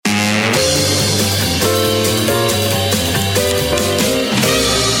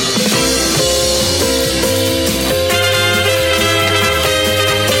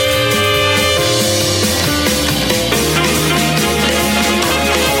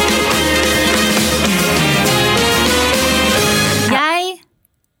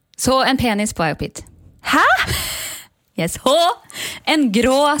Så en penis på iPit. Hæ? Jeg så en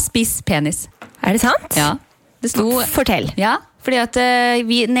grå, spiss penis. Er det sant? Ja, det sto... Fortell. Ja, fordi at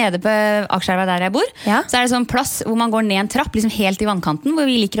vi nede på Akerselva der jeg bor, Ja. så er det sånn plass hvor man går ned en trapp, liksom helt i vannkanten, hvor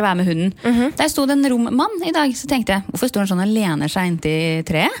vi liker å være med hunden. Der sto det en rommann i dag, så tenkte jeg, hvorfor står han sånn og lener seg inntil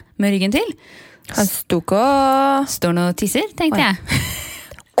treet, med ryggen til? Han sto ikke og... Står han og tisser, tenkte jeg.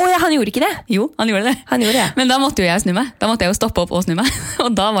 Åja, han gjorde ikke det. Jo, han gjorde det. Han gjorde det. Men da måtte jo jeg snu meg. Da måtte jeg jo stoppe opp og snu meg.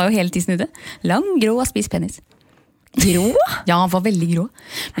 Og da var jo hele tiden snudde. Lang, grå, spiss penis. Grå? Ja, han var veldig grå.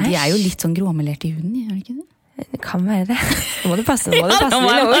 Men de er jo litt sånn gråmelert i huden, gjør de ikke det? Det kan være det. Nå må du passe dine ord.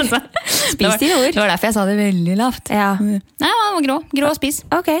 Spis dine ord. Det var derfor jeg sa det veldig lavt. Ja. Nei, han var grå. Grå og spiss.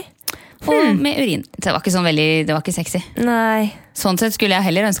 Ok. Og med urin. Så det var ikke sånn veldig, det var ikke sexy. Nei. Sånn sett skulle jeg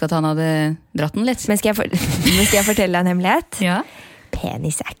heller ønske at han hadde dratt den litt. Men skal jeg fortelle deg en hemmelighet? Ja.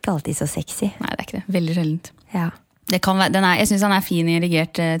 Penis er ikke alltid så sexy. Nei, det er ikke det. Veldig sjeldent. Ja. Det kan være, jeg synes han er fin i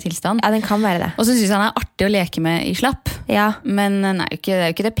erigert tilstand. Ja, den kan være det. Og så synes jeg han er artig å leke med i slapp. Ja. Men det er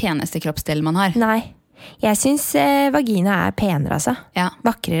jo ikke det peneste kroppsdelen man har. Nei. Jeg synes vagina er penere, altså. Ja.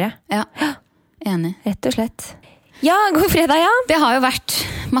 Vakrere. Ja. Enig. Rett og slett. Ja, god fredag, ja. Det har jo vært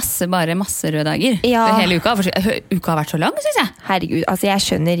masse røde dager. Ja. Hele uka. Uka har vært så lang, synes jeg. Herregud, altså jeg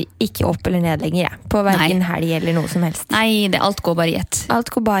skjønner ikke opp eller ned lenger, jeg. På hverken helg eller noe som helst. Nei, alt går bare i ett.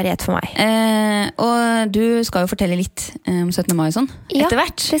 Alt går bare i ett for meg. Og du skal jo fortelle litt om 17. mai og sånn, etter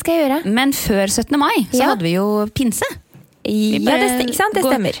hvert. Det skal jeg gjøre. Men før 17. mai så hadde vi jo pinse. Ja, ikke sant? Det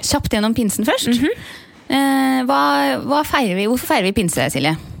stemmer. Gå kjapt gjennom pinsen først. Hva feirer vi? Hvorfor feirer vi pinse,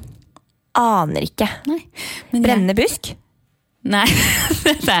 Silje? Aner ikke. Nei. Brennende busk? Nei,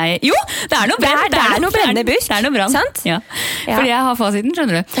 det er noe brent. Det er noe brennende busk. Det er noe brann. Sant? Ja. Fordi jeg har fasiten,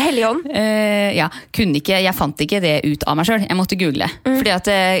 skjønner du. Hellig ånd. Ja, jeg fant ikke det ut av meg selv. Jeg måtte google. Fordi at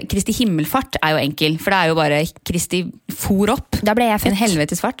Kristi himmelfart er jo enkel. For det er jo bare Kristi for opp. Da ble jeg født. En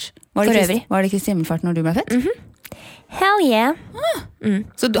helvetes fart. Var det Kristi himmelfart når du ble født? Hell yeah.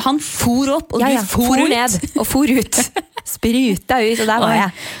 Så han for opp, og du for ut. Ned, og for ut. Spruta ut, og der var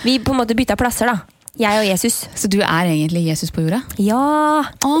jeg. Vi på en måte bytta plasser da. Jeg og Jesus. Så du er egentlig Jesus på jorda? Ja.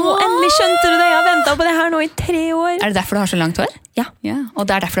 Endelig skjønte du det. Jeg har ventet på det her nå i 3 år. Er det derfor du har så langt hår? Ja. Og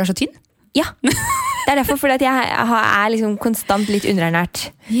det er derfor du er så tynn? Ja. Det er derfor, fordi at jeg er liksom konstant litt underernært.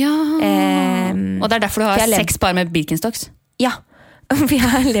 Ja. Og det er derfor du har 6 par med Birkenstocks? Ja. For jeg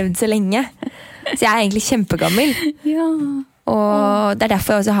har levd så lenge. Så jeg er egentlig kjempegammel. Ja. Og det er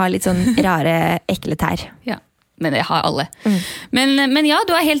derfor jeg også har litt sånn rare, ekle tær. Ja. Men det har alle. Men ja,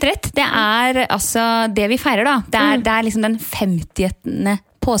 du har helt rett. Det er altså det vi feirer da. Det er liksom den 50.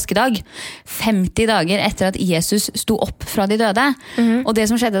 påskedag. 50 dager etter at Jesus sto opp fra de døde. Og det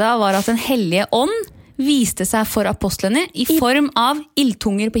som skjedde da var at den hellige ånd viste seg for apostlene i form av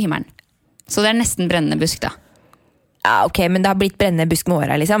ildtunger på himmelen. Så det er nesten brennende busk da. Ja, ok, men det har blitt brennende busk med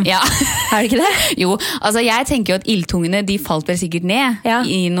åra, liksom. Ja. Er det ikke det? Jo, altså jeg tenker jo at ildtungene, de falt vel sikkert ned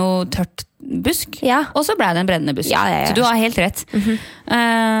i noe tørt busk, og så ble det en brennende busk. Ja. Så du har helt rett.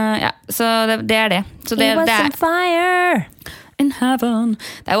 Så det er det. Så det on fire! In heaven.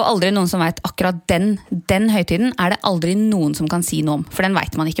 Det er jo aldri noen som vet akkurat den høytiden er det aldri noen som kan si noe om, for den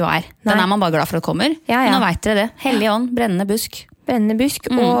vet man ikke hva er. Den er man bare glad for at det kommer. Men nå vet dere det. Hellig ånd, brennende busk. Brennende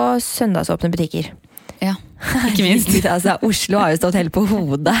busk og søndagsåpne butikker. Ja, ikke minst. Altså, Oslo har jo stått helt på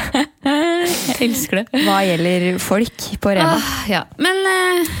hodet. Jeg elsker det. Hva gjelder folk på Rema. Ja. Men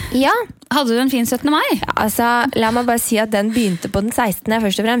hadde du en fin 17. mai? Ja, altså, la meg bare si at den begynte på den 16.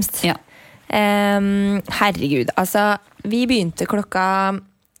 først og fremst. Ja. Herregud, altså, vi begynte klokka...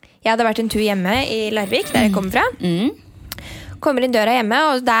 Jeg hadde vært en tur hjemme i Larvik, der jeg kommer fra. Kommer inn døra hjemme,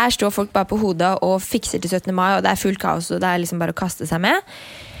 og der står folk bare på hodet og fikser til 17. mai, og det er fullt kaos, og det er liksom bare å kaste seg med.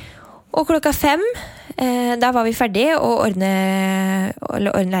 Og klokka 5, da var vi ferdige å ordne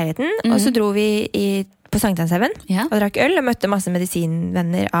leiligheten, og så dro vi på Sankthanshaugen og drakk øl og møtte masse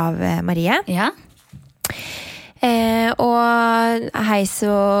medisinvenner av Marie. Ja. Og heis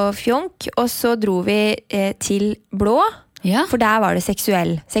og fjonk, og så dro vi til Blå, for der var det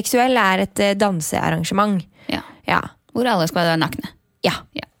Seksuell. Seksuell er et dansearrangement. Ja. Hvor alle skal være nakne. Ja.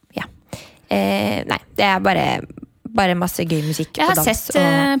 Nei, det er bare masse gøy musikk og dans. Jeg har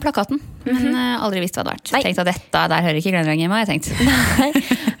sett plakaten, men aldri visst hva det har vært. Jeg tenkte at dette, der hører ikke Glendrang hjemme, har jeg tenkt. Nei,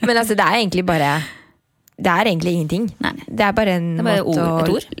 men altså det er egentlig bare... Det er egentlig ingenting. Nei. Det er bare en måte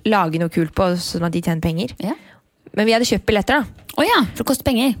å lage noe kult på, sånn at de tjener penger. Ja. Men vi hadde kjøpt billetter da. Åja, for det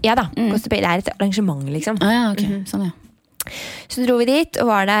koster penger. Ja da, koster penger. Det er et arrangement liksom. Ja, ok, sånn ja. Så dro vi dit og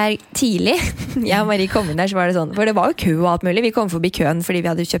var der tidlig. Jeg og Marie kom inn der, så var det sånn. For det var jo kø og alt mulig. Vi kom forbi køen fordi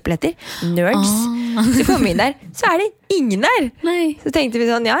vi hadde kjøpt billetter. Nerds. Så kom vi inn der, så er det ingen der. Nei. Så tenkte vi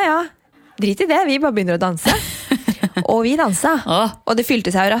sånn, ja, drit i det. Vi bare begynner å danse. Og vi danset. Og det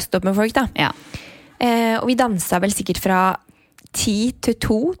fylte seg jo raskt opp med folk da. Ja. Og vi danset vel sikkert fra 10 til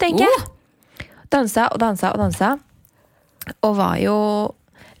 2, tenker jeg. Danset og danset og danset. Og var jo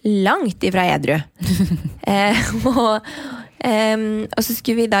langt ifra edru. Og så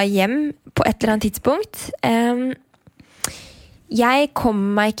skulle vi da hjem på et eller annet tidspunkt. Jeg kom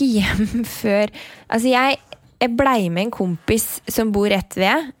meg ikke hjem før... Altså jeg blei med en kompis som bor rett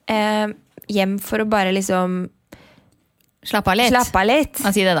ved, hjem for å bare liksom... Slapp av litt.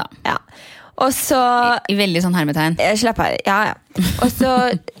 Man sier det da. Ja. Og så... I veldig sånn hermetegn. Slapp av, ja. Og så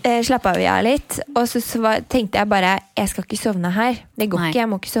slappet vi av litt, og så tenkte jeg bare, jeg skal ikke sovne her. Det går ikke, jeg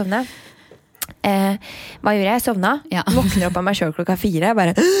må ikke sovne. Hva gjorde jeg? Jeg sovna. Ja. Våkner opp av meg selv 4:00.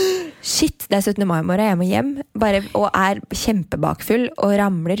 Bare, shit, det er 17. mai i morgen, jeg må hjem. Bare, og er kjempebakfull og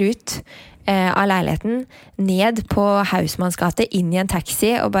ramler ut av leiligheten, ned på Hausmanns gate, inn i en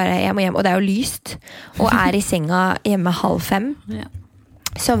taxi, og bare, jeg må hjem. Og det er jo lyst. Og er i senga hjemme 4:30. Ja.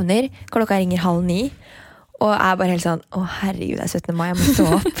 Sovner, klokka ringer 8:30. Og er bare helt sånn, å herregud, det er 17. mai, jeg må stå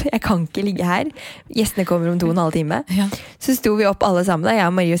opp. Jeg kan ikke ligge her. Gjestene kommer om 2,5 timer. Ja. Så sto vi opp alle sammen,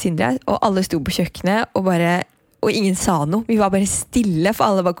 jeg, Marie og Sindre, og alle sto på kjøkkenet, og ingen sa noe. Vi var bare stille, for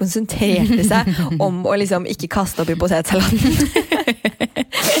alle bare konsentrerte seg om å liksom ikke kaste opp i potetsalaten.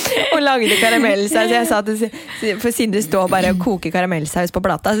 Og lagde karamellsaus. Jeg sa til, for Sindre står bare og koker karamellsaus på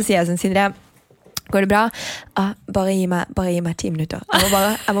plata, så sier jeg sånn, Sindre, går det bra? Bare gi meg 10 minutter.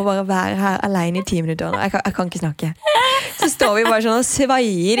 Jeg må bare være her alene i 10 minutter. Jeg kan ikke snakke. Så står vi bare sånn og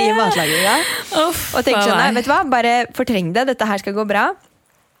svaier i matlagringa. Og tenker sånn, nei, vet du hva? Bare fortreng det. Dette her skal gå bra.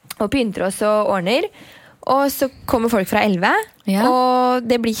 Og pynter oss og ordner. Og så kommer folk fra 11. Ja. Og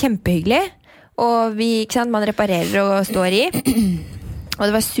det blir kjempehyggelig. Og vi, ikke sant, man reparerer og står i. Og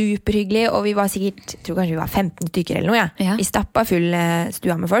det var superhyggelig, og vi var sikkert, tror kanskje vi var 15 stykker eller noe, ja. Ja. Vi stappet full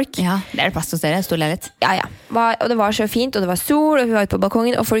stua med folk. Ja, det er det plass hos dere, stor leilighet. Ja, ja. Og det var så fint, og det var sol, og vi var ute på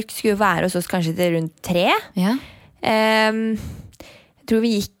balkongen, og folk skulle være hos oss kanskje til rundt 3. Ja. Jeg tror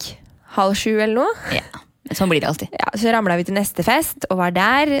vi gikk 6:30 eller noe. Ja, sånn blir det alltid. Ja, så ramlet vi til neste fest, og var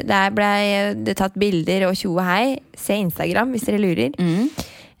der. Der ble det tatt bilder og tjo og hei. Se Instagram, hvis dere lurer.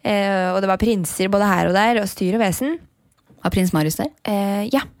 Og det var prinser både her og der, og styr og vesen. Var prins Marius der?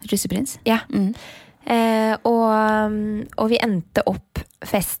 Ja. Russeprins? Ja. Og vi endte opp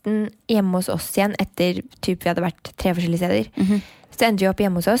festen hjemme hos oss igjen etter vi hadde vært 3 forskjellige steder. Så endte vi opp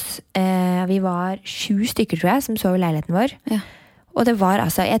hjemme hos oss. Vi var 7 stykker, tror jeg, som sov i leiligheten vår. Ja. Og det var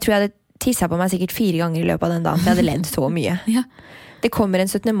altså, jeg tror jeg hadde tisset på meg sikkert 4 ganger i løpet av den dagen, for jeg hadde ledd så mye. Ja. Det kommer en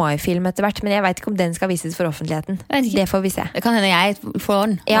 17. mai-film etter hvert, men jeg vet ikke om den skal vises for offentligheten. Det får vi se. Det kan hende jeg får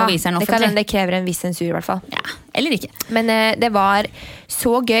den og viser den offentlig. Det kan hende det krever en viss sensur i hvert fall. Ja, eller ikke. Men det var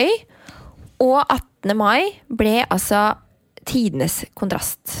så gøy, og 18. mai ble altså tidenes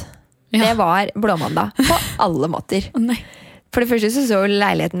kontrast. Ja. Det var blåmandag på alle måter. Nei. For det første så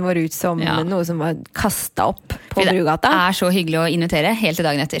leiligheten vår ut som noe som var kastet opp på Brugata. Det er så hyggelig å invitere helt til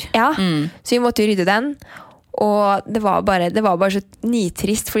dagen etter. Ja, så vi måtte rydde den. Og det var bare så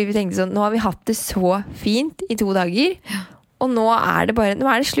nitrist, fordi vi tenkte sånn, nå har vi hatt det så fint i 2 dager, og nå er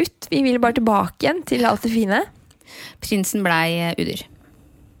det slutt. Vi vil bare tilbake igjen til alt det fine. Prinsen blei udyr.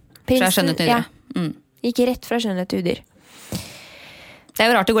 Fra skjønnhet til udyr. Ja. Gikk rett fra skjønnhet til udyr. Det er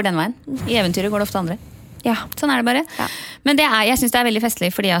jo rart det går den veien. I eventyret går det ofte andre. Ja. Sånn er det bare. Ja. Men jeg synes det er veldig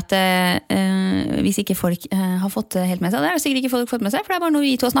festlig, fordi at hvis ikke folk har fått det helt med seg, det er sikkert ikke folk fått med seg, for det er bare noe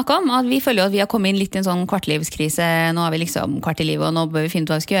vi to har snakket om, at vi føler jo at vi har kommet inn litt i en sånn kvartlivskrise, nå har vi liksom kvart i livet, og nå bør vi finne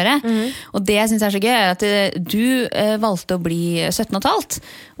ut hva vi skal gjøre. Og det jeg synes er så gøy, er at du valgte å bli 17,5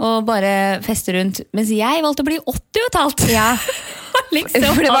 og bare feste rundt, mens jeg valgte å bli 80,5. Ja.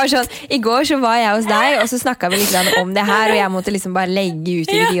 Liksom. For det var sånn, i går så var jeg hos deg, og så snakket vi litt om det her, og jeg måtte liksom bare legge ut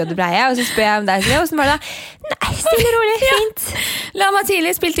i det og det breie, og så spør jeg om deg, og så var det da, nei, stille rolig, fint. La meg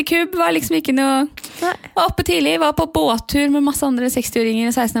tidlig, spilte kubb, var liksom ikke noe, var oppe tidlig, var på båttur med masse andre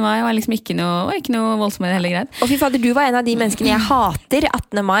 60-åringer 16. mai, var liksom ikke noe voldsomt med det hele greit. Og fy fader, du var en av de menneskene jeg hater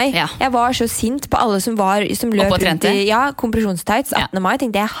 18. mai. Ja. Jeg var så sint på alle som løp rundt i kompresjonstights 18. mai,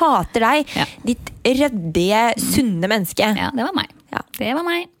 tenkte jeg hater deg, ditt røddige, sunne menneske. Ja, det var meg. Ja, det var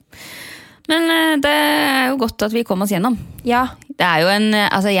meg. Men det er jo godt at vi kom oss gjennom. Ja. Det er jo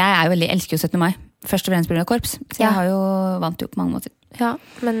jeg elsker jo 17. mai. Først og fremst på grunn av korps. Så jeg har jo vant jo på mange måter. Ja,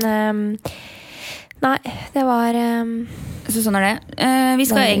 men nei, det var Så sånn er det. Vi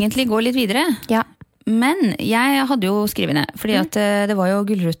skal egentlig gå litt videre. Ja. Men jeg hadde jo skrevet ned, fordi at det var jo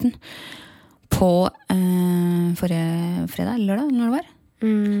Gullruten på forrige fredag, eller lørdag, når det var.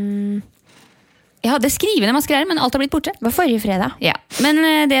 Jeg hadde skrivet ned masse greier, men alt har blitt borte. Det var forrige fredag. Ja, men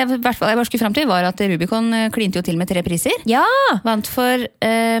det i hvert fall jeg bare skulle frem til var at Rubicon klinte jo til med 3 priser. Ja! Vant for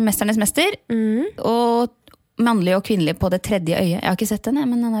Mesternes mester, og mannlig og kvinnelig på det tredje øyet. Jeg har ikke sett den,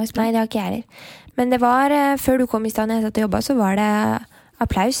 men den er jo Nei, det har ikke jeg heller. Men det var, før du kom i stedet jeg satt og jobbet, så var det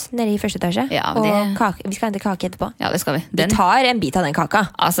applaus nede i første etasje. Ja, og kake. Vi skal hente kake etterpå. Ja, det skal vi. Vi tar en bit av den kaka.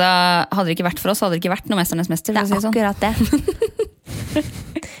 Altså, hadde det ikke vært for oss, hadde det ikke vært noe Mesternes mester. Det er akkurat det.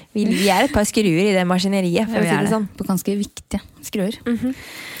 vi er et par skruer i det maskineriet, for å si det sånn. På ganske viktige skruer.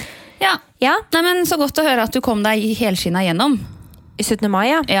 Ja. Nei, men så godt å høre at du kom deg helskinnet gjennom. 17. mai,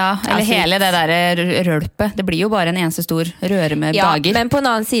 ja. Ja, eller altså, hele det der rølpet. Det blir jo bare en eneste stor røre med dager. Men på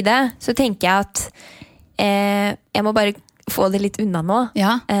en annen side så tenker jeg at jeg må bare få det litt unna nå.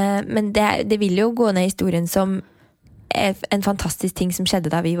 Ja. Men det vil jo gå ned i historien som en fantastisk ting som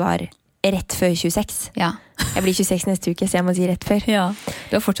skjedde da vi var rett før 26. Ja. Jeg blir 26 neste uke, så jeg må si rett før. Ja.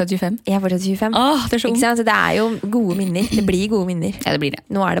 Du er fortsatt 25. Jeg er fortsatt 25. Det er så ung. Så det er jo gode minner. Det blir gode minner. Ja, det blir det.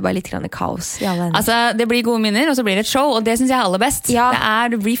 Nå er det bare litt kaos i alle ender. Altså, det blir gode minner, og så blir det et show, og det synes jeg er aller best. Ja.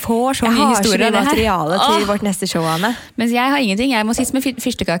 Vi får så mye historier. Jeg har så mye materiale til vårt neste show, Anne. Mens jeg har ingenting. Jeg må sitte med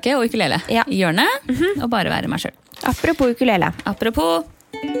fyrstekake og ukulele i hjørnet, og bare være meg selv. Apropos ukulele. Apropos,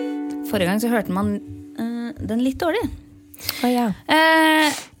 forrige gang så hørte man den litt dårlig.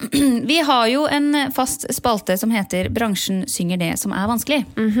 Vi har jo en fast spalte som heter Bransjen synger det som er vanskelig.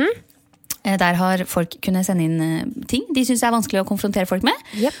 Der har folk kunnet sende inn ting de synes er vanskelig å konfrontere folk med.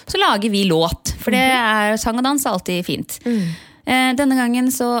 Så lager vi låt, for det er sang og dans alltid fint. Denne gangen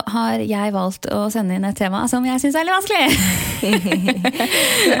så har jeg valgt å sende inn et tema som jeg synes er litt vanskelig.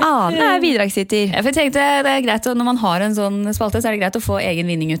 Anne er bidragsyter. For jeg tenkte det er greit, når man har en sånn spalte, så er det greit å få egen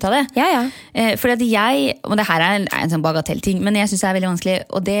vinning ut av det. Fordi at og det her er en sånn bagatellting, men jeg synes det er veldig vanskelig,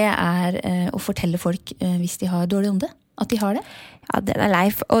 og det er å fortelle folk hvis de har dårlig ånde, at de har det. Ja, den er lei,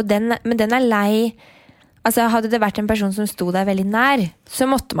 men den er lei. Altså, hadde det vært en person som sto der veldig nær, så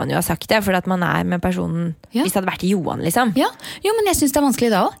måtte man jo ha sagt det, for at man er med personen, hvis det hadde vært Johan, liksom. Ja, jo, men jeg synes det er vanskelig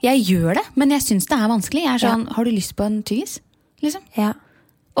da også. Jeg gjør det, men jeg synes det er vanskelig. Jeg er sånn, har du lyst på en tyggis? Liksom. Ja.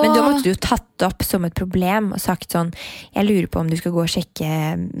 Men da måtte du jo tatt det opp som et problem, og sagt sånn, jeg lurer på om du skal gå og sjekke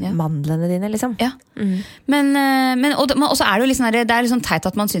mandlene dine, liksom. Ja. Men også er det jo liksom, det er liksom teit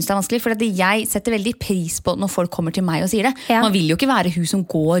at man synes det er vanskelig, for jeg setter veldig pris på når folk kommer til meg og sier det. Man vil jo ikke være hun som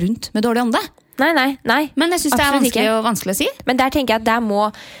går rundt med dårlig ånde. Nei. Men jeg synes det er vanskelig å si. Men der tenker jeg at der må,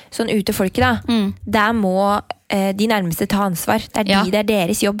 sånn ut til folket da, der må de nærmeste ta ansvar. Det er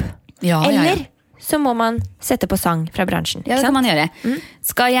deres jobb. Eller så må man sette på sang fra bransjen. Ja, det kan man gjøre.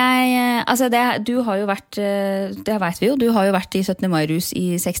 Skal jeg, altså du har jo vært, det vet vi jo, du har jo vært i 17. mai-rus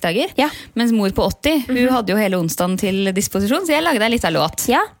i 6 dager. Mens mor på 80, hun hadde jo hele onsdagen til disposisjon, så jeg lagde deg litt av låt.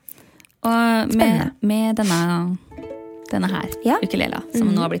 Og med denne her, ukulele,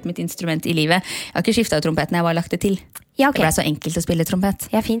 som nå har blitt mitt instrument i livet. Jeg har ikke skiftet ut trompeten, jeg har bare lagt det til. Det ble så enkelt å spille trompet.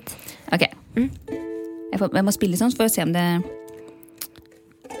 Ja, fint. Ok. Jeg må spille sånn, for å se om det...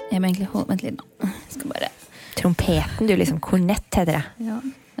 Jeg må egentlig vent litt nå. Jeg skal bare... Trompeten, du liksom kornett heter det. Ja.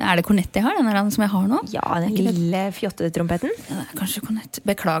 Er det kornett jeg har, den som jeg har nå? Ja, den lille fjottede trompeten. Ja, det er kanskje kornett.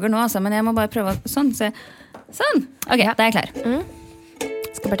 Beklager nå, altså, men jeg må bare prøve sånn. Sånn! Ok, da er jeg klar.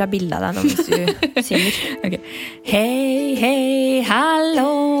 Jeg skal bare ta bilde av deg nå hvis du synger. Hei, hei,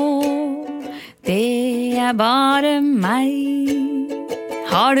 hallo, det er bare meg.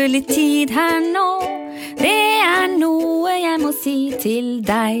 Har du litt tid her nå? Det er noe jeg må si til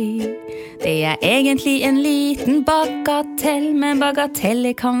deg. Det er egentlig en liten bagatell, men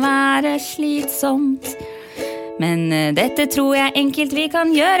bagateller kan være slitsomt. Men dette tror jeg enkelt vi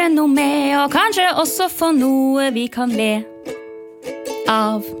kan gjøre noe med, og kanskje også få noe vi kan le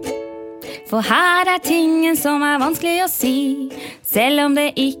av. For her er tingen som er vanskelig å si, selv om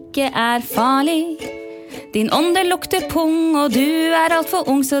det ikke er farlig. Din ånde lukter pung, og du er alt for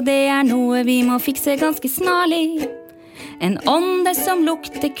ung, så det er noe vi må fikse ganske snarlig. En ånde som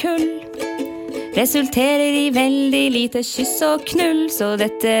lukter kull resulterer i veldig lite kyss og knull, så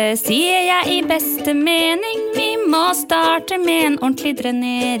dette sier jeg i beste mening. Vi må starte med en ordentlig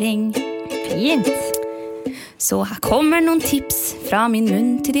drenering. Fint. Så her kommer noen tips fra min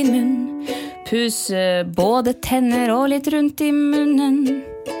munn til din munn. Puss både tenner og litt rundt i munnen.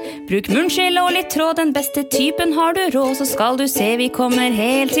 Bruk munnskill og litt tråd, den beste typen har du råd, så skal du se vi kommer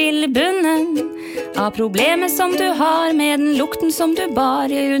helt til bunnen av problemet som du har med den lukten som du bar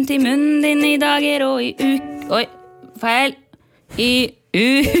rundt i munnen din i dager og i Oi, feil. I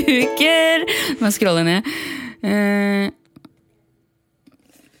uker. Må scrolle ned.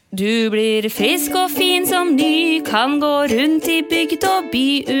 Du blir frisk og fin som ny, kan gå rundt i bygd og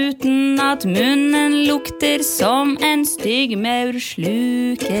by uten at munnen lukter som en stygg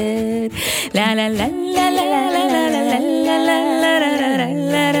maursluker. La la la la la la la la la la la la la la la.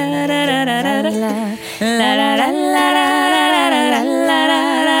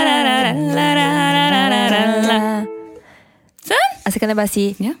 så kan jeg bare si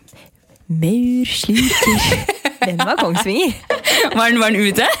Maursluker. Den var Kongsvinger. Var den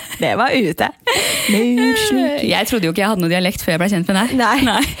ute? Det var ute. Maursluker. Jeg trodde jo ikke jeg hadde noe dialekt før jeg ble kjent med deg.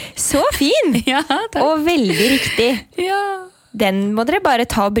 Nei. Så fin! Ja, takk. Og veldig riktig. Ja. Den må dere bare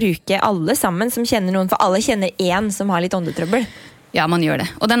ta og bruke alle sammen som kjenner noen, for alle kjenner en som har litt åndetrøbbel. Ja, man gjør det.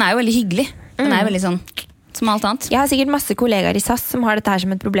 Og den er jo veldig hyggelig. Den er veldig sånn som alt annet. Jeg har sikkert masse kollegaer i SAS som har dette her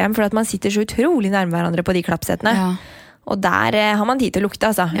som et problem, for at man sitter så utrolig nærme hverandre på de klappsettene. Ja. Og der har man tid til å lukte,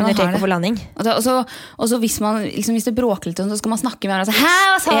 altså, under take og for landing. Og så hvis det bråker litt, så skal man snakke med hverandre. Hæ,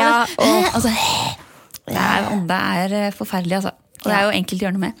 hva sa du? Og så, det er forferdelig, altså. Og det er jo enkelt å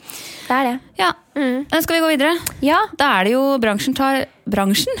gjøre noe med. Det er det. Ja. Skal vi gå videre? Ja. Da er det jo bransjen, som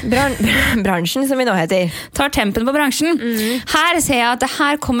vi nå heter. Tar tempen på bransjen. Her ser jeg at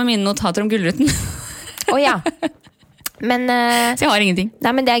her kommer mine notater om Gullruten. Ja. Men, så jeg har ingenting. Nei,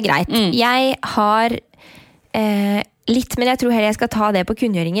 men det er greit. Jeg har litt, men jeg tror heller jeg skal ta det på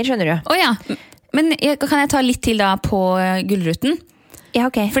kunngjøringer, skjønner du? Ja. Men kan jeg ta litt til da på Gullruten? Ja,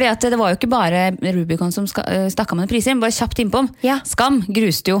 ok. Fordi at det var jo ikke bare Rubicon som stakk av med priser, bare kjapt innpå. Ja. Skam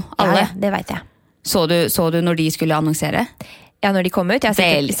gruste jo alle. Ja, det vet jeg. Så du når de skulle annonsere? Ja, når de kom ut. Jeg har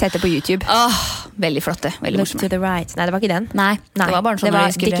sett det på YouTube. Veldig flotte, veldig morsomme. Look to the right. Nei, det var ikke den. Nei, det var bare sånn det var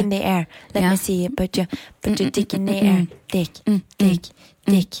når de skulle... Dick in the air. Let me see, put your dick in the air.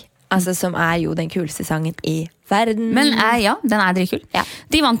 Dick. Altså, som er jo den kuleste sangen i verden. Men ja, den er dritkul. Ja.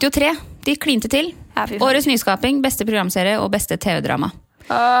 De vant jo 3. De klinte til. Ja, Årets nyskaping, beste programserie og beste TV-drama.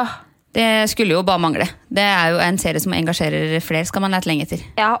 Det skulle jo bare mangle. Det er jo en serie som engasjerer flere, skal man lete lenge etter.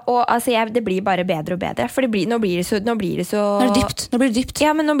 Ja, og altså, det blir bare bedre og bedre. For nå blir det så Nå blir det dypt.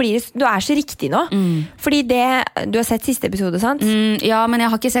 Ja, men du er så riktig nå. Fordi du har sett siste episode, sant? Ja, men jeg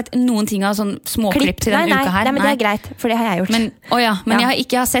har ikke sett noen ting av sånn småklipp til denne uka her. Nei, men det er greit, for det har jeg gjort. Men jeg har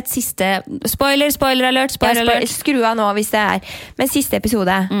ikke sett siste... Spoiler alert. Skru av nå hvis det er. Men siste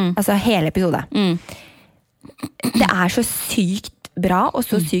episode, altså hele episode. Det er så sykt bra og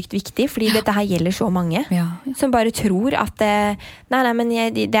så sykt viktig, fordi dette her gjelder så mange som bare tror at men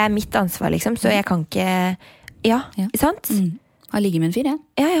det er mitt ansvar, liksom, så jeg kan ikke sant? Har ligget med en fyr, ja.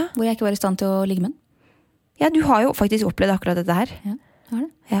 Hvor jeg ikke var i stand til å ligge med en. Ja, du har jo faktisk opplevd akkurat dette her. Ja, har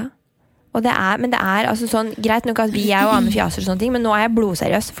det. Ja. Men det er altså sånn, greit nok at vi er jo Anne fjaser og sånne ting, men nå er jeg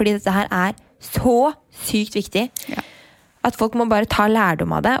blodseriøs, fordi dette her er så sykt viktig. Ja. At folk må bare ta lærdom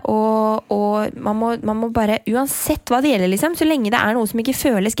av det, og man må bare, uansett hva det gjelder, liksom, så lenge det er noe som ikke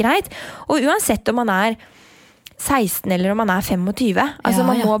føles greit, og uansett om man er 16 eller om man er 25, altså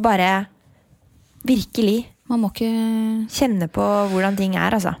man må bare virkelig man må ikke kjenne på hvordan ting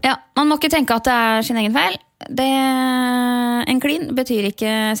er, altså. Ja, man må ikke tenke at det er sin egen feil. En klin betyr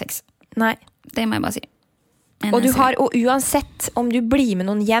ikke sex. Nei. Det må jeg bare si. Og uansett om du blir med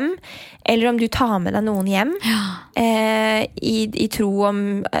noen hjem, eller om du tar med deg noen hjem, i tro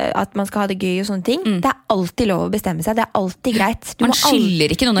om at man skal ha det gøy og sånne ting, det er alltid lov å bestemme seg, det er alltid greit. Man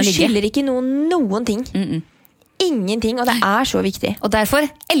skylder ikke noen å ligge. Du skylder ikke noen ting. Ingenting, og det er så viktig. Og derfor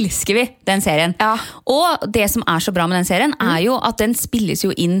elsker vi den serien. Ja. Og det som er så bra med den serien, er jo at den spilles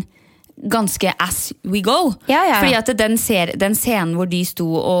jo inn ganske as we go. Fordi at den scenen hvor de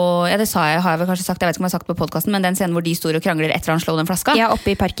sto og, det sa jeg, har jeg vel kanskje sagt, jeg vet ikke om jeg har sagt på podcasten, men den scenen hvor de står og krangler etter han slår den flaska. Ja,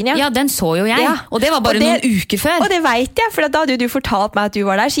 oppe i parken, Ja, den så jo jeg. Og det var bare noen uker før. Og det vet jeg, for da hadde du fortalt meg at du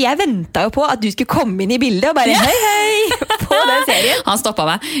var der, så jeg ventet jo på at du skulle komme inn i bildet og bare hei, på den serien. Han stoppet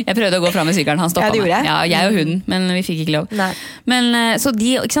meg. Jeg prøvde å gå frem med sykkelen, han stoppet meg. Ja, jeg og hunden, men vi fikk ikke lov. Nei. Men så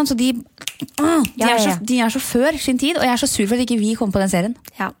de, ikke sant, de er så før sin tid, og jeg er så sur for at ikke vi kom på den serien.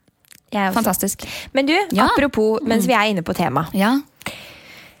 Ja. Fantastisk. Men du, apropos, mens vi er inne på tema. Ja.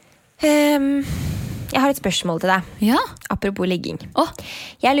 Jeg har et spørsmål til deg. Ja. Apropos ligging.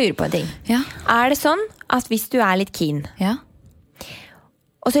 Jeg lurer på en ting. Ja. Er det sånn at hvis du er litt keen,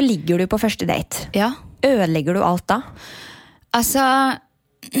 og så ligger du på første date, ødelegger du alt da? Altså,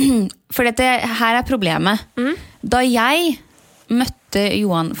 for dette her er problemet. Da jeg møtte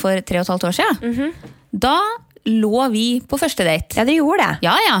Johan for 3,5 år siden, da lå vi på første date. Ja, det gjorde det.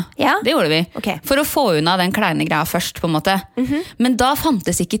 Ja, det gjorde vi. Okay. For å få unna den kleine greia først, på en måte. Men da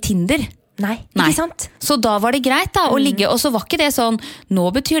fantes ikke Tinder. Nei, ikke sant? Så da var det greit da, å ligge, og så var ikke det sånn, nå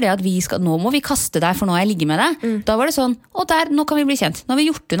betyr det at nå må vi kaste deg, for nå har jeg ligget med deg. Da var det sånn, nå kan vi bli kjent. Nå har vi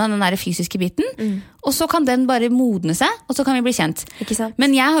gjort unna den der fysiske biten, og så kan den bare modne seg, og så kan vi bli kjent. Ikke sant?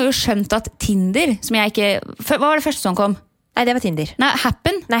 Men jeg har jo skjønt at Tinder, som jeg ikke... Hva var det første som kom? Nei, det var Tinder. Nei,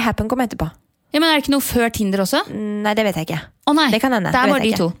 Happen? Nei, Happen kom etterpå. Ja, men er det ikke noe før Tinder også? Nei, det vet jeg ikke. Nei, det kan hende. Det er bare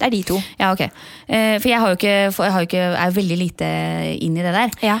de to. Det er de to. Ja, ok. For jeg er veldig lite inn i det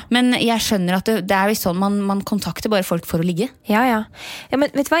der. Ja. Men jeg skjønner at det er jo sånn man kontakter bare folk for å ligge. Ja,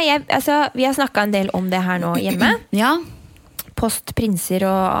 men vet du hva? Vi har snakket en del om det her nå hjemme. Ja. post, prinser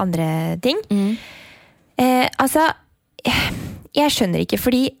og andre ting. Altså, jeg skjønner ikke,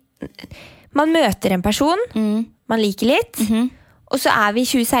 fordi man møter en person, man liker litt, og så vi i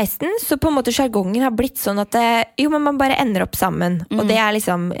 2016, så på en måte jargongen har blitt sånn at jo, men man bare ender opp sammen, og det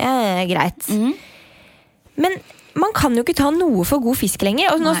liksom greit. Men man kan jo ikke ta noe for god fisk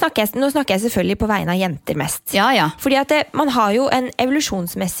lenger, og nå snakker jeg selvfølgelig på vegne av jenter mest. Ja. Fordi at man har jo et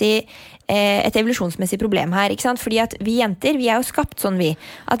evolusjonsmessig problem her, ikke sant? Fordi at vi jenter, vi jo skapt sånn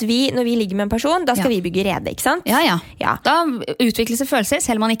at når vi ligger med en person, da skal vi bygge rede, ikke sant? Ja. Da utvikles det følelser,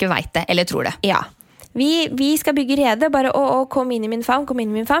 selv om man ikke vet det, eller tror det. Ja. Vi skal bygge rede, bare kom inn i min favn,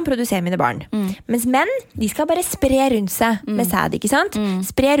 produser mine barn. Mens menn, de skal bare spre rundt seg med sæd, ikke sant?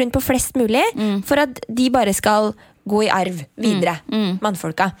 Spre rundt på flest mulig, for at de bare skal gå i arv videre,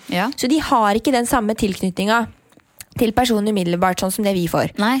 mannfolka. Ja. Så de har ikke den samme tilknytninga til personen umiddelbart, sånn som det vi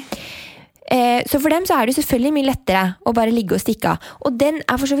får. Nei. Så for dem så det jo selvfølgelig mye lettere å bare ligge og stikke av. Og den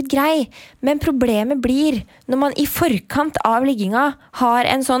for så vidt grei, men problemet blir når man i forkant av ligginga har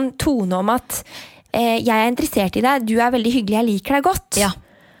en sånn tone om at jeg interessert i deg, du veldig hyggelig, jeg liker deg godt. Ja.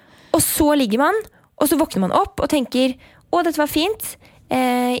 Og så ligger man, og så våkner man opp og tenker, dette var fint,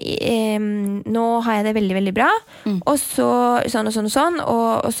 nå har jeg det veldig, veldig bra, og så sånn og sånn og sånn,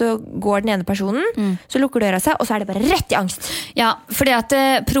 og så går den ene personen, så lukker døra seg, og så det bare rett i angst. Ja, fordi at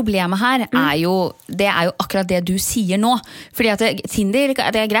problemet her det jo akkurat det du sier nå. Fordi at Tinder,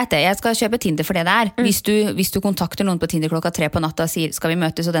 det greit det, jeg skal kjøpe Tinder for det det hvis du kontakter noen på Tinder klokka 3 på natta og sier, skal vi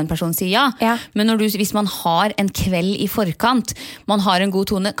møtes, og den personen sier ja. Men hvis man har en kveld i forkant, man har en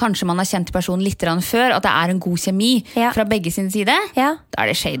god tone, kanskje man har kjent personen litt før, at det en god kjemi fra begge sin side, da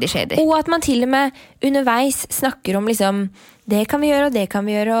det shady. Og at man til og med underveis snakker om liksom, det kan vi gjøre, og det kan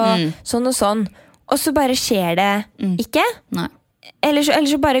vi gjøre, og sånn. Og så bare skjer det ikke. Nei. Eller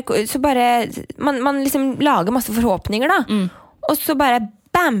så bare man liksom lager masse forhåpninger da. Og så bare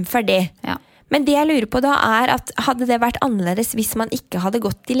bam, ferdig. Ja. Men det jeg lurer på da at hadde det vært annerledes hvis man ikke hadde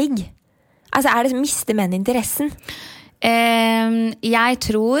gått i ligg? Altså det mister menn interessen? Jeg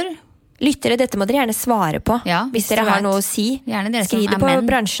tror... Lyttere, dette må dere gjerne svare på. Ja, hvis dere har noe å si. Skriv det på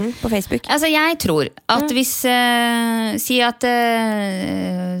bransjen på Facebook. Altså, jeg tror at hvis si at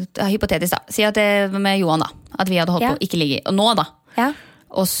hypotetisk da, si at med Johan da, at vi hadde holdt på å ikke ligge, og nå da,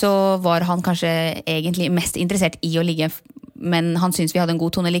 og så var han kanskje egentlig mest interessert i å ligge, men han synes vi hadde en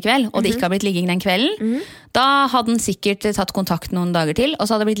god tone likevel, og det ikke har blitt ligging den kvelden, da hadde han sikkert tatt kontakt noen dager til, og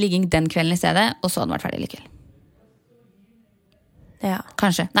så hadde det blitt ligging den kvelden i stedet, og så hadde han vært ferdig likevel. Ja.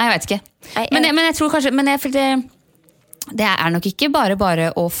 Kanskje, nei jeg vet ikke. Men jeg tror kanskje, det nok ikke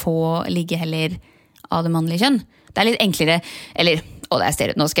bare å få ligge heller av det mannlige kjønn. Det litt enklere, eller,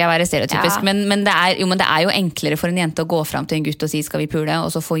 nå skal jeg være stereotypisk, men det jo enklere for en jente å gå frem til en gutt og si skal vi pule,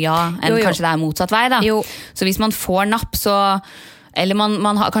 og så få ja, enn kanskje det motsatt vei da. Så hvis man får napp, så eller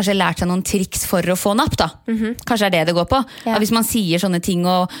man har kanskje lært seg noen triks for å få napp da. Kanskje det går på. Hvis man sier sånne ting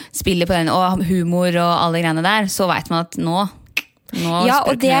og spiller på den, og humor og alle greiene der, så vet man at nå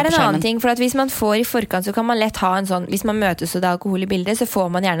og det en annen ting, for at hvis man får i forkant, så kan man lett ha en sånn, hvis man møtes og det alkohol i bildet, så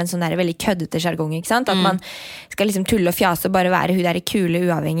får man gjerne en sånn der veldig køddete jargong, ikke sant? At man skal liksom tulle og fjase og bare være hun der kule,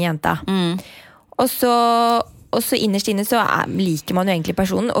 uavhengige jenta. Og så innerst inne så liker man jo egentlig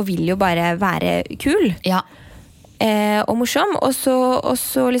personen, og vil jo bare være kul. Ja. Og morsom, og så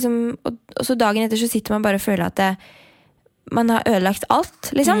dagen etter så sitter man bare og føler at man har ødelagt alt,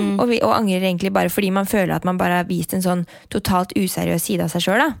 liksom, og angrer egentlig bare fordi man føler at man bare har vist en sånn totalt useriøs side av seg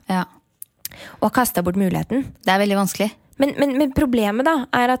selv, da. Ja. Og har kastet bort muligheten. Det veldig vanskelig. Men problemet da,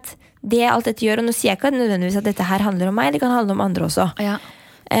 at det alt dette gjør, og nå sier jeg ikke nødvendigvis at dette her handler om meg, det kan handle om andre også. Ja.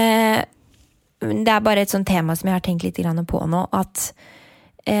 Det bare et sånt tema som jeg har tenkt litt på nå, at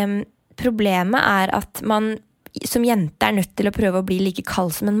problemet at man som jente nødt til å prøve å bli like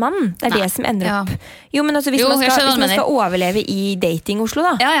kald som en mann. Det det som ender opp. Jo, men altså, hvis man skal overleve i dating-Oslo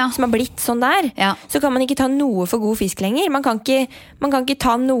da, som har blitt sånn der, så kan man ikke ta noe for god fisk lenger. Man kan ikke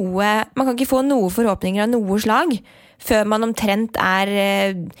få noe forhåpninger av noe slag før man omtrent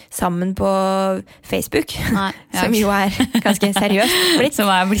sammen på Facebook. Nei, som jo ganske seriøst blitt. Som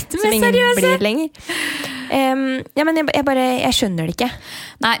blitt som ingen blir lenger. Men jeg skjønner det ikke.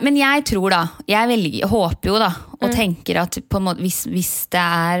 Nei, men jeg tror da, jeg håper jo da, og tenker at på en måte, hvis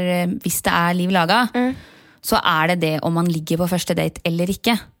det liv laga, så det om man ligger på første date eller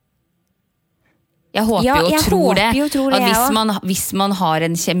ikke. Jeg håper og tror det, at hvis man har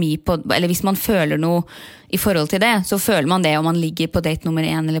en kjemi på, eller hvis man føler noe i forhold til det, så føler man det om man ligger på date nummer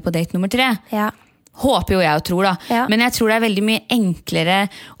 1 eller på date nummer 3. Ja. Håper jo jeg og tror da. Ja. Men jeg tror det veldig mye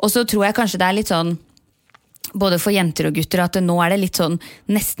enklere, og så tror jeg kanskje det litt sånn, både for jenter og gutter, at nå det litt sånn,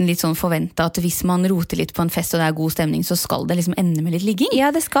 nesten litt sånn forventet at hvis man roter litt på en fest og det god stemning, så skal det liksom ende med litt ligging. Ja,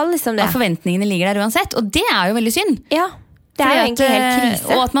 det skal liksom det. At forventningene ligger der uansett, og det jo veldig synd. Ja, det jo egentlig helt krise.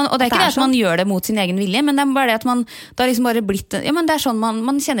 Og det ikke det at man gjør det mot sin egen vilje, men det bare det at man, det har liksom bare blitt, ja, men det sånn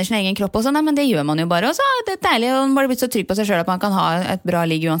man kjenner sin egen kropp og sånn, nei, men det gjør man jo bare, og så det deilig, og man bare blitt så trygg på seg selv at man kan ha et bra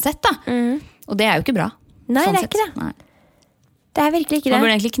ligg uansett da. Og det jo ikke bra. Nei, sånn det ikke det. Nei. Det virkelig ikke det. Man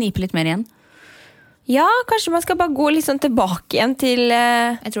burde egentlig knipe litt mer igjen. Ja, kanskje man skal bare gå litt sånn tilbake igjen til...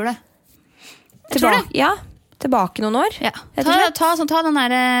 Jeg tror det. Ja, tilbake noen år. Ja. Ta den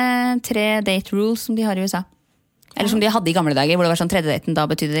der 3 date rules som de har i USA. Eller som de hadde i gamle dager, hvor det var sånn 3. daten, da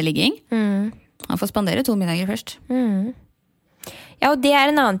betydde det ligging. Man får spandere 2 middager først. Ja, og det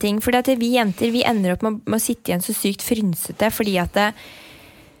en annen ting, fordi at vi jenter, vi ender opp med å sitte igjen så sykt frynsete, fordi at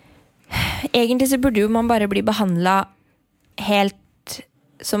egentlig så burde jo man bare bli behandlet helt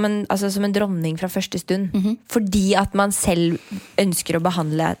som en dronning fra første stund. Fordi at man selv ønsker å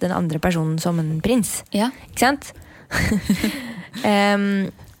behandle den andre personen som en prins. Ja. Ikke sant?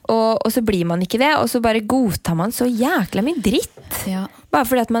 Og så blir man ikke det, og så bare godtar man så jækla mye dritt. Ja. Bare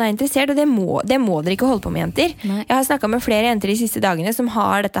fordi at man interessert, og det må dere ikke holde på med, jenter. Nei. Jeg har snakket med flere jenter de siste dagene som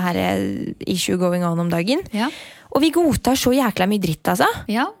har dette her issue going on om dagen. Ja. Og vi godtar så jækla mye dritt, altså.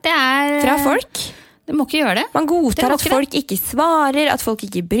 Ja, det fra folk. Du må ikke gjøre det. Man godtar at folk ikke svarer, at folk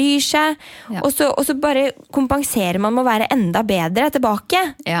ikke bryr seg, og så bare kompenserer man med å være enda bedre tilbake.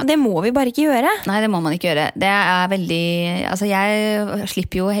 Og det må vi bare ikke gjøre. Nei, det må man ikke gjøre. Det veldig... Altså, jeg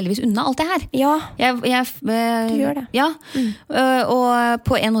slipper jo heldigvis unna alt det her. Ja, du gjør det. Ja, og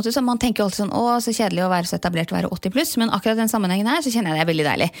på en måte så man tenker jo alltid sånn, så kjedelig å være så etablert å være 80 pluss, men akkurat den sammenhengen her, så kjenner jeg det veldig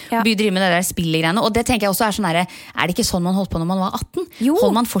deilig. Vi driver med det der spillegreiene, og det tenker jeg også sånn her, det ikke sånn man holdt på når man var 18? Jo.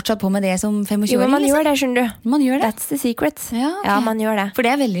 Holder man fortsatt på med det som 25-åring? Man gjør det, skjønner du. Man gjør det. That's the secret. Ja, okay. Ja, man gjør det. For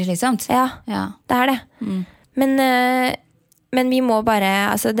det veldig slitsomt. Ja, det det. Men vi må bare,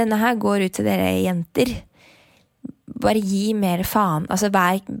 altså denne her går ut til dere jenter. Bare gi mer faen. Altså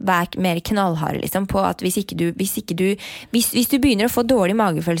vær mer knallhard liksom, på at hvis du begynner å få dårlig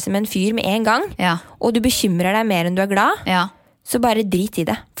magefølelse med en fyr med en gang, og du bekymrer deg mer enn du glad, så bare drit i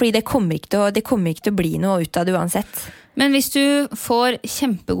det. Fordi det kommer ikke til å bli noe ut av det uansett. Men hvis du får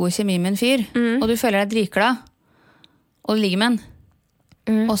kjempegod kjemi med en fyr, og du føler deg dritglad, og du ligger med en,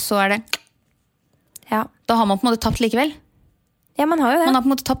 og så det, da har man på en måte tapt likevel. Ja, man har jo det. Man har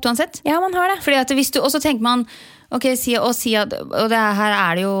på en måte tapt uansett. Ja, man har det. Fordi at hvis du, og så tenker man, ok, og det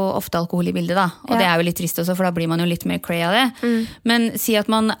her det jo ofte alkohol i bildet da, og det jo litt trist også, for da blir man jo litt mer cray av det. Men si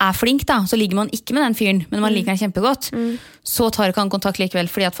at man flink da, så ligger man ikke med den fyren, men man liker den kjempegodt. Så tar ikke han kontakt likevel,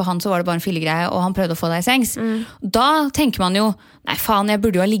 fordi at for han så var det bare en fyllegreie, og han prøvde å få deg i sengs. Da tenker man jo, nei faen, jeg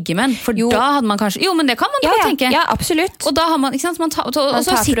burde jo ha ligget med den, for da hadde man kanskje, jo, men det kan man jo tenke. Ja, absolutt. Og da har man, ikke sant, og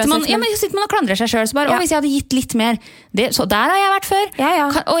så sitter man og klandrer seg selv, så bare, hvis jeg hadde gitt litt mer, så der har jeg vært før,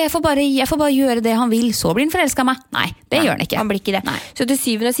 og jeg får bare gjøre det han vil, så blir han forelsket av meg. Nei, det gjør han ikke. Han blir ikke det. Nei. Så til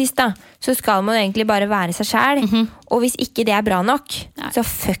syvende og sist da, så skal man egentlig bare være seg selv, og hvis ikke det bra nok, så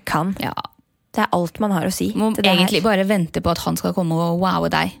fuck han. Ja. Det alt man har å si. Må egentlig bare vente på at han skal komme og wowe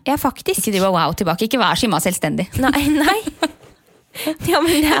deg. Ja, faktisk. Ikke drive wow tilbake, ikke vær skimma selvstendig. Nei. Ja,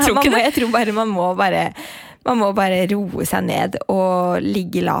 men jeg tror bare man må bare roe seg ned og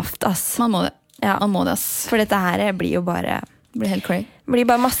ligge lavt, ass. Man må det. Ja. Man må det, ass. For dette her blir jo bare... Blir helt cray. Blir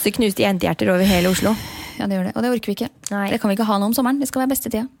bare masse knuste jentehjerter over hele Oslo. Ja, det gjør det. Og det orker vi ikke. Nei. Det kan vi ikke ha nå om sommeren. Det skal være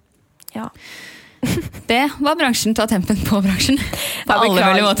beste tida. Ja. Det var bransjen. Ta tempen på bransjen. På alle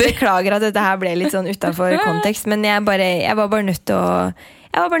mulige måter. Beklager at dette her ble litt sånn utenfor kontekst, men jeg var bare nødt til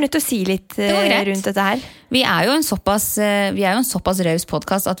å si litt rundt dette her. Vi jo en såpass raus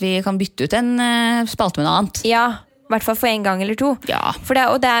podcast at vi kan bytte ut en spalte med noe annet. Ja, i hvert fall for en gang eller to. Ja.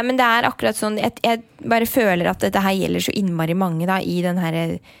 Men det akkurat sånn, jeg bare føler at dette her gjelder så innmari mange da, i den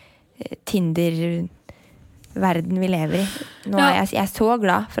her Tinder-verden vi lever i. Nå jeg så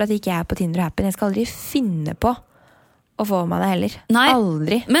glad for at ikke jeg på Tinder og Happen. Jeg skal aldri finne på å få med det heller. Nei,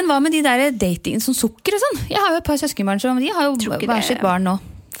 aldri. Men hva med de der dating som sukker og sånn? Jeg har jo et par søskenbarn som de har jo hver sitt barn nå.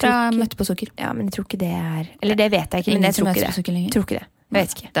 Fra møtte på sukker. Ja, men jeg tror ikke det eller det vet jeg ikke, men jeg tror ikke det. Tror ikke det. Jeg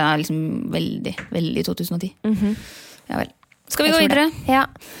vet ikke. Den liksom veldig, veldig 2010. Ja vel. Skal vi gå videre? Ja.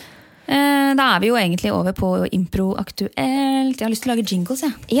 Da vi jo egentlig over på impro aktuelt. Jeg har lyst til å lage jingles,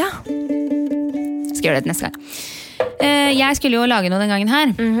 jeg. Ja. Skal gjøre det neste gang. Jeg skulle jo lage noe den gangen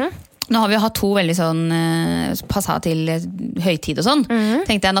her. Nå har vi jo hatt to veldig sånn passa til høytid og sånn.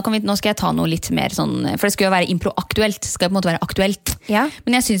 Tenkte jeg, nå skal jeg ta noe litt mer sånn, for det skal jo være impro aktuelt. Det skal på en måte være aktuelt. Ja.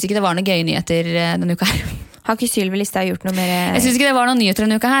 Men jeg synes ikke det var noen gøye nyheter denne uka her. Har ikke Sylvi Listhaug gjort noe mer? Jeg synes ikke det var noen nyheter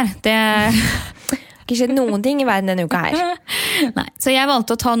denne uka her. Det har ikke skjedd noen ting i verden denne uka her. Nei, så jeg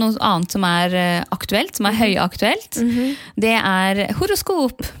valgte å ta noe annet som aktuelt, som høyaktuelt. Det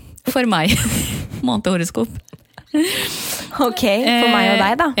horoskop for meg. Månedhoroskop. Ok, for meg og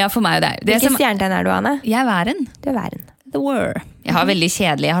deg da. Ja, for meg og deg. Hvilke stjernetegn du, Anne? Jeg væren. Du væren. The War. Jeg har veldig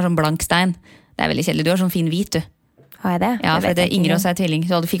kjedelig, jeg har sånn blank stein. Det veldig kjedelig, du har sånn fin hvit, du. Har jeg det? Ja, for det Ingrid også tvilling,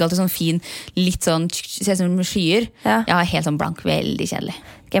 så du fikk alltid sånn fin, litt sånn, ser som skyer. Ja. Jeg har helt sånn blank, veldig kjedelig.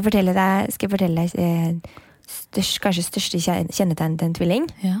 Skal jeg fortelle deg kanskje største kjennetegn til en tvilling?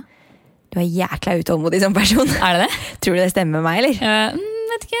 Ja. Du jækla utålmodig som person. Det det? Tror du det stemmer med meg, eller?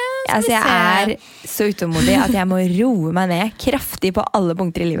 Vet ikke. Altså, jeg så utålmodig at jeg må roe meg ned kraftig på alle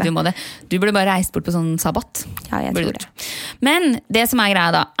punkter i livet. Du må det. Du burde bare reist bort på sånn sabbat. Ja, jeg tror det. Men det som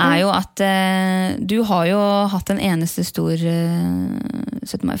greia da, jo at du har jo hatt en eneste stor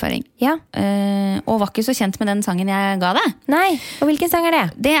 17. mai-feiring. Ja. Og var ikke så kjent med den sangen jeg ga deg. Nei, og hvilken sang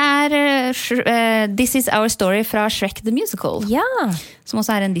det? Det This Is Our Story fra Shrek the Musical. Ja. Som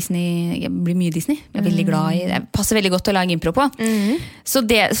også en Disney, jeg blir mye Disney. Jeg er veldig glad i det. Passer veldig godt å lage impro på. Så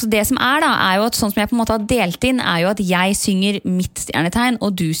det som da, jo at sånn som jeg på en måte har delt inn, jo at jeg synger mitt stjernetegn,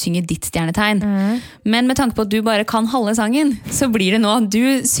 og du synger ditt stjernetegn. Men med tanke på at du bare kan halve sangen, så blir det nå at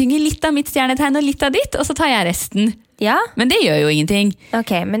du synger litt av mitt stjernetegn og litt av ditt, og så tar jeg resten. Ja? Men det gjør jo ingenting.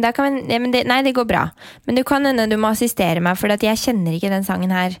 Ok, men da kan nei, det går bra. Men du kan hende du må assistere meg, for jeg kjenner ikke den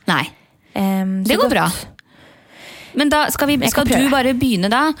sangen her. Nei, det går bra. Men da skal du bare begynne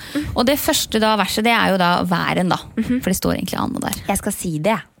da. Og det første da, verset, det jo da væren da. For det står egentlig Anne der. Jeg skal si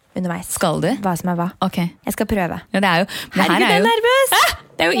det underveis. Skal du? Hva som hva. Ok. Jeg skal prøve. Ja, det jo. Herregud, jeg nervøs!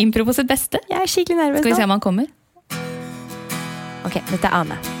 Det jo impro på sitt beste. Jeg skikkelig nervøs nå. Skal vi se om han kommer? Ok, dette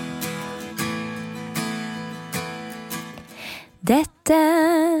Anne. Dette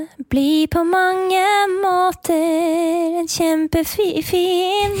blir på mange måter en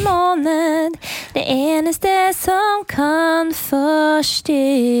kjempefin måned. Det eneste som kan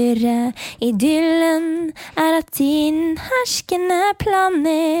forstyrre idyllen at din herskende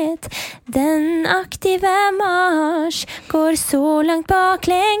planet, den aktive Mars, går så langt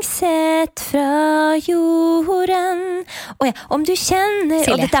baklengs sett fra jorden. Ja, om du kjenner,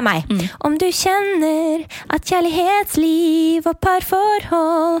 Silje. Og dette meg, om du kjenner at kjærlighetsliv og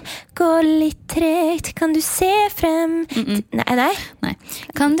parforhold går litt tregt, kan du se frem Nei.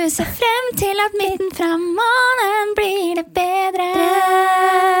 Kan du se frem til at midten fra månen blir det bedre?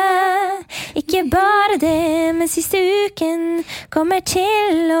 Ikke bare det, men siste uken kommer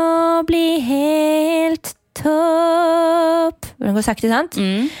til å bli helt topp. Hvordan går sakte, sant?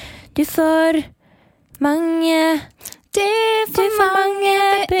 Du får mange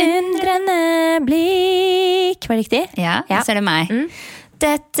beundrende blikk. Var det riktig? Ja, så det meg.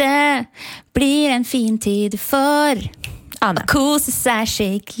 Dette blir en fin tid for Anne. Å kose seg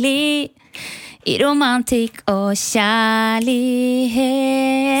skikkelig i romantikk og kjærlighet.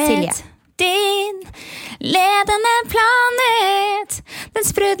 Silje. Din ledende planet, den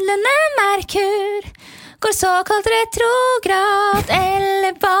sprudlende Merkur, går såkalt retrograd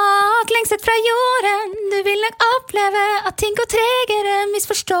eller baklengset fra jorden. Du vil nok oppleve at ting går tregere,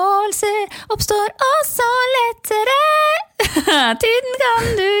 misforståelser oppstår også lettere. Tiden kan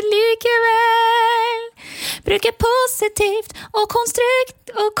du likevel bruke positivt og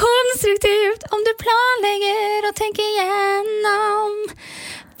konstruktivt om du planlegger og tenker gjennom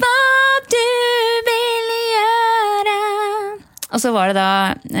hva du vil gjøre. Og så var det da,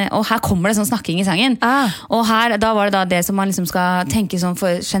 og her kommer det sånn snakking i sangen. Og da var det da det som man liksom skal tenke sånn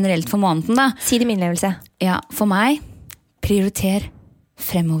generelt for måneden da. Si det med innlevelse. Ja, for meg, prioriter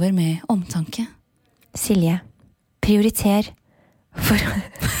fremover med omtanke. Silje, prioriter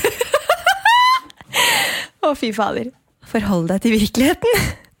fy fader. Forhold deg til virkeligheten.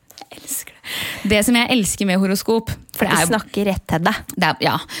 Jeg elsker det. Det som jeg elsker med horoskop, for du snakker rett til deg.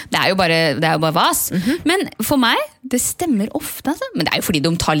 Det jo bare vas. Men for meg, det stemmer ofte. Altså. Men det jo fordi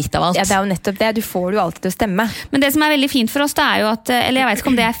de tar litt av alt. Ja, det jo nettopp det. Du får jo alltid til å stemme. Men det som veldig fint for oss, det jo at, eller jeg vet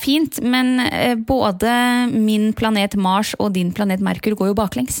ikke om det fint, men både min planet Mars og din planet Merkur går jo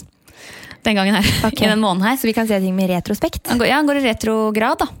baklengs. Den gangen her, i den måneden her. Så vi kan se ting med retrospekt? Han går i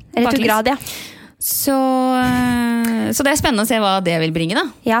retrograd da. Retrograd, ja. Så det spennende å se hva det vil bringe da.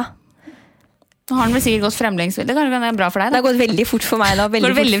 Ja. Nå har den vel sikkert gått fremlengs. Det kan være bra for deg da. Det har gått veldig fort for meg nå.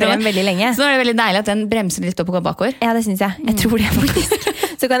 Veldig lenge. Så nå det veldig deilig at den bremser litt opp og går bakover. Ja, det synes jeg. Jeg tror det faktisk.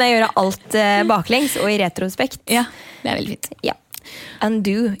 Så kan jeg gjøre alt baklengs og i retrospekt. Ja, det veldig fint. Ja.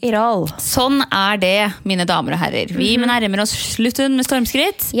 Undo it all. Sånn det, mine damer og herrer. Vi nærmer oss slutten med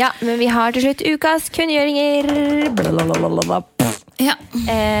stormskritt. Ja, men vi har til slutt ukas kunngjøringer. Ja.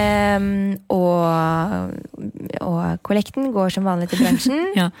 Og kollekten går som vanlig til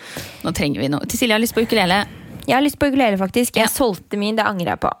bransjen. Ja. Nå trenger vi noe. Til Silje har lyst på ukulele. Jeg har lyst på ukulele, faktisk. Jeg solgte min, det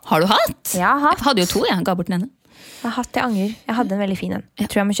angrer jeg på. Har du hatt? Jeg har hatt. Jeg hadde jo 2, jeg ga bort den ene. Jeg har hatt, jeg angrer. Jeg hadde en veldig fin en.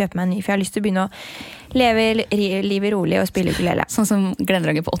 Jeg tror jeg må kjøpe meg en ny, for jeg har lyst til å begynne å leve livet rolig og spille ukulele. Sånn som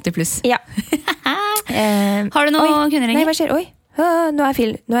Glendraget på 80+. Ja. Har du noe kunneringer? Nei, hva skjer? Oi, nå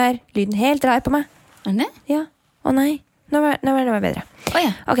er lyden helt rar på meg. Er det? Ja. Å nei, nå var det bedre.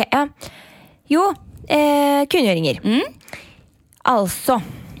 Ja. Ok, ja. Jo, kunngjøringer. Altså,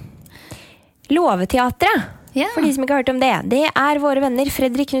 Låveteatret, for de som ikke har hørt om det, det er våre venner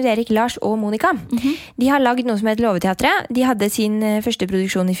Fredrik, Knut Erik, Lars og Monica. De har lagd noe som heter Låveteatret. De hadde sin første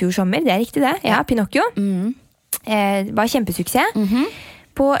produksjon i fjor sommer, det er riktig det. Ja, Pinocchio. Var kjempesuksess.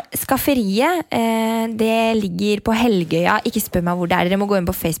 På Skafferiet, det ligger på Helgøya. Ikke spør meg hvor det er, dere må gå inn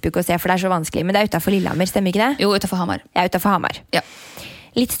på Facebook og se, for det er så vanskelig. Men det er utenfor Lillehammer, stemmer ikke det? Jo, utenfor Hamar. Ja, utenfor Hamar. Ja.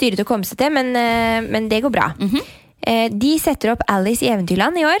 Litt styrete å komme seg til, men det går bra. De setter opp Alice i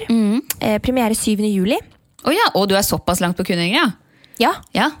Eventyrland i år. Premiere 7. juli. Og du er såpass langt på kunngjøringer, ja.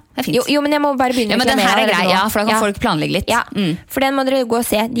 Ja, det er fint. Jo, men jeg må bare begynne med den her er grei, ja, for da kan folk planlegge litt. Ja, for den må dere gå og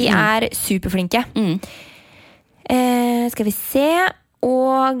se. De er superflinke. Skal vi se.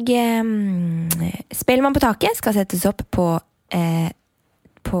 Og Spellemann på taket skal settes opp på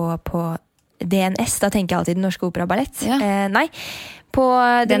DNS, da tenker jeg alltid Den Norske Opera Ballett. Nei, på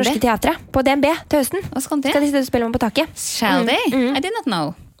Det Norske Teatret. På DNB til høsten. Hva skal de? Skal de sette Spellemann på taket. Shall they? I did not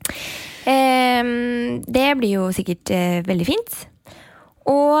know. Det blir jo sikkert veldig fint.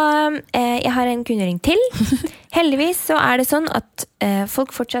 Og jeg har en kunngjøring til. Heldigvis så er det sånn at folk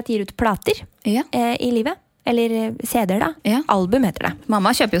fortsatt gir ut plater i livet. Eller CD-er da. Album heter det. Mamma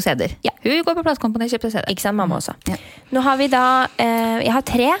kjøper jo CD-er. Ja. Hun går på platekompani og kjøper CD. Ikke sant, mamma også. Nå har vi da, jeg har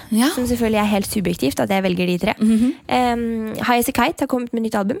 3, som selvfølgelig er helt subjektivt at jeg velger de 3. High as a Kite har kommet med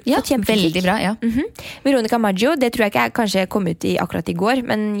nytt album. Ja, veldig bra, ja. Veronica Maggio, det tror jeg ikke kanskje kom ut akkurat i går,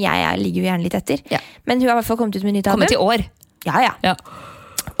 men jeg ligger jo gjerne litt etter. Men hun har i hvert fall kommet ut med nytt album. Kommet i år. Ja.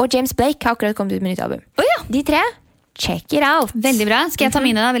 Og James Blake har akkurat kommet ut med nytt album. De 3, check it out. Veldig bra. Skal jeg ta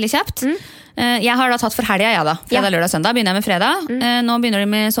mine da, veldig kjapt? Jeg har da tatt for helga, da. Fredag, lørdag, søndag. Begynner jeg med fredag. Nå begynner de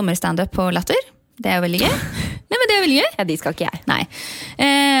med sommerstandup på Latter. Det er jo veldig gøy. Nei, men det er veldig gøy. Ja, de skal ikke jeg. Nei.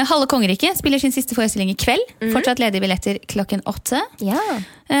 Halve Kongeriket spiller sin siste forestilling i kveld. Fortsatt ledige billetter 8:00. Ja.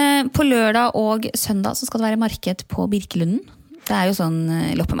 På lørdag og søndag så skal det være marked på Birkelunden. Det er jo sånn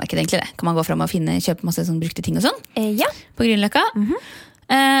loppemarked egentlig det. Kan man gå frem og kjøpe masse sånn brukte ting og sånn. Ja. På Grünerløkka.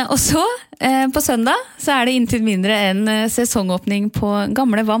 Og så, på søndag, så er det intet mindre enn sesongåpning på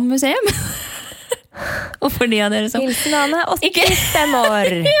Gamle Vam museum. Og for de av dere som... Hilsen Anne, 85 år.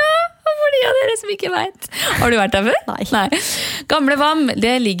 Ja, og for de av dere som ikke vet. Har du vært der før? Nei. Gamle Vam,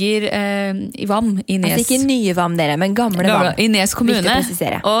 det ligger i Vam i Nes. Altså ikke nye Vam dere, men gamle Vam. I Nes kommune.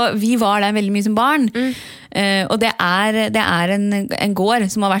 Og vi var der veldig mye som barn. Og det er en gård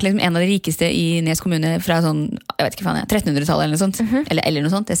som har vært liksom en av de rikeste i Nes kommune fra sånn, jeg vet ikke faen, 1300-tallet eller noe sånt. Eller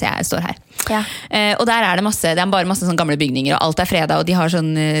noe sånt, det ser jeg står her. Og der er det er bare masse sånn gamle bygninger, og alt er fredag, og de har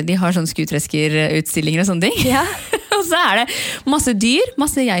sånn skutresker-utstillinger og sånne ting. Ja. Og så er det masse dyr,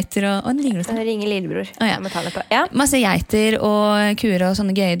 masse geiter og en ringer det ringer lillebror. Jeg må ta det på. Masse geiter og kuer og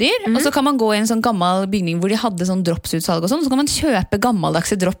sånne gøye dyr. Og så kan man gå i en sånn gammel bygning hvor de hadde sånn dropsutsalg og sånn. Så kan man kjøpe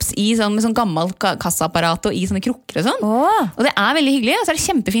gammeldagse drops med sånn gammel kassaapparat og i sånne krukker og sånn. Og det er veldig hyggelig. Og så er det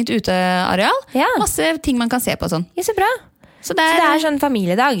kjempefint uteareal. Masse ting man kan se på og sånn. Ja, så bra. Så det er sånn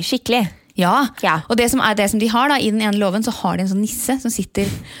familiedag, skikkelig. Ja, og det som de har da, i den ene låven, så har de en sånn nisse som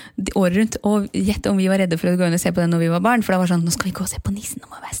sitter året rundt, og gjett om vi var redde for å gå inn og se på den når vi var barn, for det var sånn, nå skal vi gå og se på nissen, nå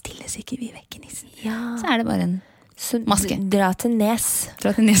må vi være stille så ikke vi vekker nissen. Så er det bare en maske. Dra til Nes.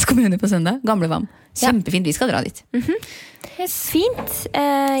 Dra til Nes kommune på søndag, Gamle Vam. Kjempefint, vi skal dra dit. Fint.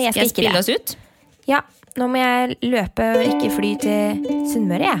 Jeg skal ikke spille oss ut? Ja, nå må jeg løpe og ikke fly til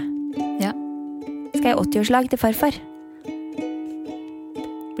Sunnmøre, Ja. Skal jeg 80-årslag til farfar?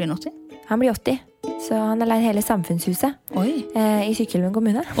 Blir han 80? Han blir 80, så han har leid hele samfunnshuset i Sykkylven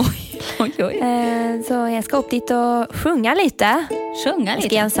kommune. Oi. Så jeg skal opp dit og sjunge litt. Jeg skal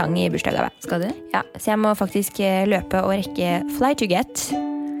gi en sang i bursdagsgave. Skal du? Ja, så jeg må faktisk løpe og rekke Fly to Get.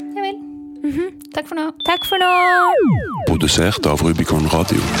 Ja vel. Takk for nå. Takk for nå. Produsert av Rubicon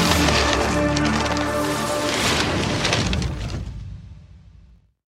Radio.